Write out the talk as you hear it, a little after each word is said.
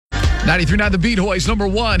93.9 The Beat, Hawaii's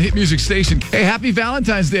 #1 hit music station. Hey, happy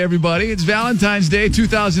Valentine's Day, everybody. It's Valentine's Day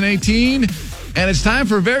 2018, and it's time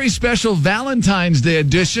for a very special Valentine's Day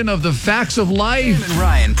edition of the Facts of Life. Sam and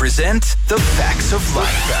Ryan present the Facts of Life.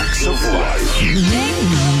 Facts of Life.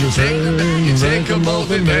 You take them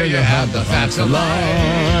both, and there you have the Facts of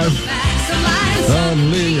Life.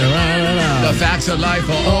 The Facts of Life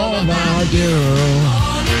are all about you.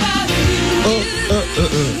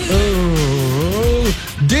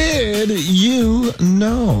 Did you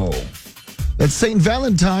know that Saint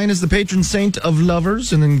Valentine is the patron saint of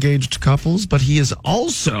lovers and engaged couples, but he is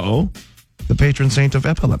also the patron saint of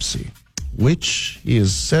epilepsy, which he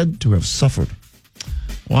is said to have suffered.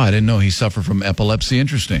 Wow, I didn't know he suffered from epilepsy.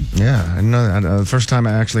 Interesting. Yeah, I know that. The first time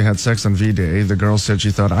I actually had sex on V-Day, the girl said she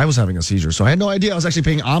thought I was having a seizure, so I had no idea I was actually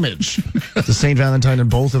paying homage to Saint Valentine in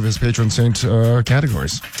both of his patron saint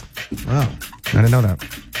categories. Wow, I didn't know that.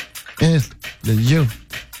 Did you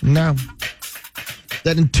know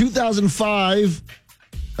that in 2005,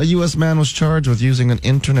 a U.S. man was charged with using an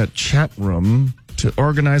internet chat room to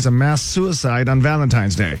organize a mass suicide on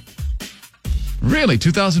Valentine's Day? Really?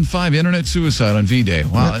 2005 internet suicide on V-Day.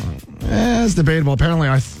 Wow. It's debatable. Apparently,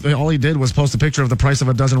 all he did was post a picture of the price of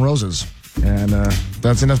a dozen roses. And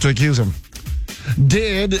that's enough to accuse him.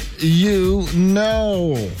 Did you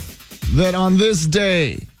know that on this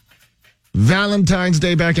day, Valentine's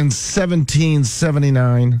Day back in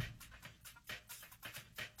 1779,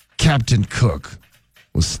 Captain Cook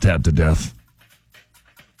was stabbed to death?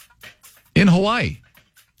 In Hawaii.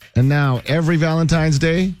 And now, every Valentine's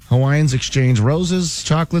Day, Hawaiians exchange roses,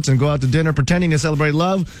 chocolates, and go out to dinner pretending to celebrate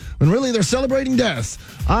love, when really they're celebrating death.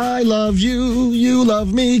 I love you, you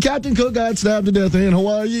love me. Captain Cook got stabbed to death in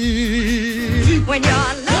Hawaii. When you're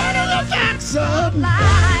learning the facts of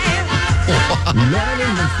life.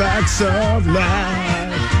 Learning the facts of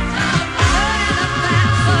life.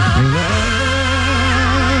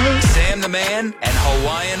 Sam the Man and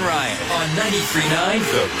Hawaiian Ryan on 93.9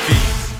 The Beat.